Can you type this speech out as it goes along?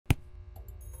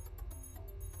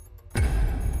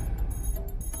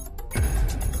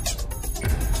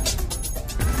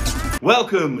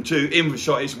Welcome to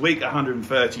Invershot. It's week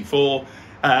 134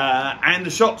 and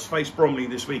the shots face Bromley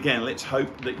this weekend. Let's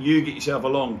hope that you get yourself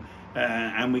along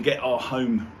and we get our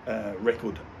home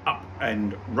record up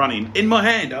and running. In my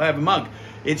hand I have a mug.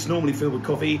 It's normally filled with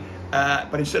coffee,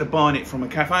 but instead of buying it from a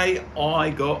cafe, I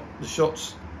got the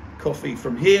shots coffee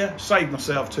from here, saved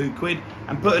myself £2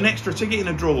 and put an extra ticket in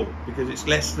a drawer because it's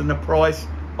less than the price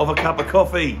of a cup of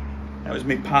coffee. That was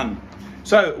my pun.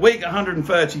 So week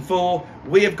 134,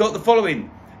 we have got the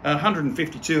following: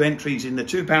 152 entries in the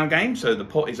 £2 game, so the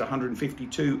pot is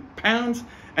 £152,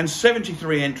 and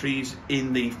 73 entries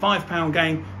in the £5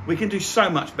 game. We can do so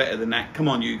much better than that. Come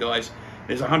on, you guys.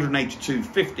 There's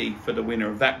 £182.50 for the winner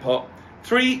of that pot.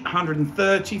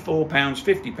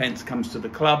 £334.50 comes to the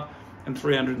club, and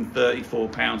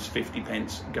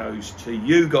 £334.50 goes to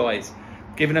you guys,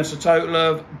 giving us a total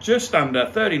of just under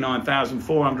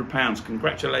 £39,400.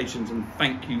 Congratulations and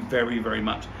thank you very, very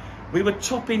much. We were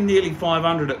topping nearly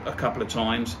 500 a couple of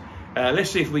times.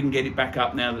 Let's see if we can get it back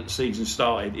up now that the season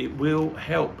started. It will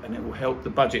help, and it will help the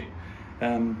budget.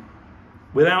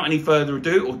 Without any further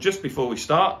ado, or just before we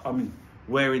start, I'm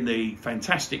wearing the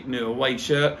fantastic new away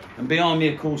shirt, and behind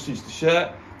me, of course, is the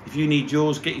shirt. If you need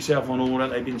yours, get yourself on order.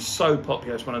 They've been so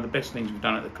popular. It's one of the best things we've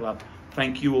done at the club.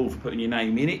 Thank you all for putting your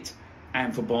name in it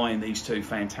and for buying these two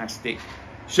fantastic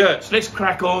shirts. Let's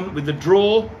crack on with the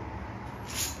draw.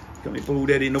 Got my bald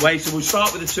head in the way, so we'll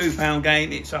start with the £2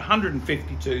 game. It's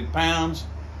 £152.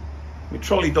 My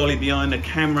trolley dolly behind the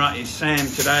camera is Sam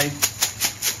today.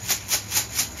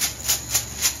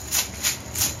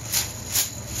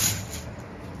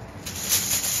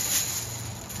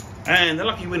 And the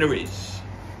lucky winner is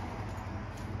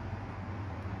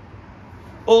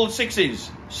all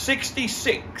sixes,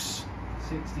 66.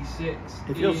 66.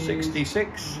 If you're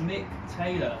 66. Mick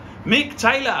Taylor. Mick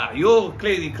Taylor, you're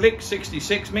clearly clicked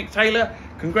 66. Mick Taylor,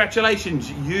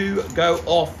 congratulations. You go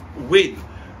off with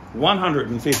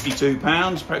 £152.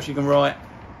 Perhaps you can write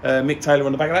Mick Taylor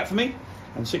on the back of that for me.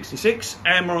 And 66.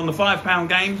 And we're on the £5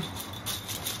 game.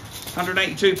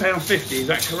 £182.50. Is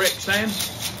that correct, Sam?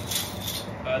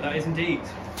 That is indeed.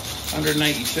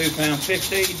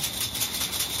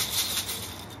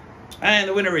 £182.50. And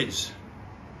the winner is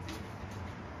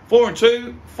 4 and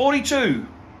 2, 42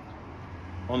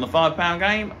 on the £5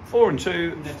 game. 4 and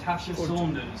 2. Natasha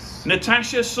Saunders.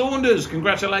 Natasha Saunders.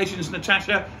 Congratulations,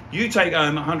 Natasha. You take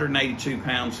home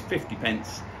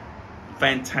 £182.50.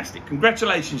 Fantastic.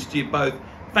 Congratulations to you both.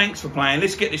 Thanks for playing.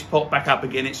 Let's get this pot back up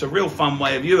again. It's a real fun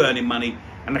way of you earning money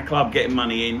and the club getting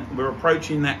money in. We're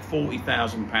approaching that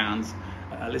 £40,000.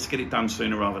 Let's get it done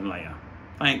sooner rather than later.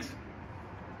 Thanks.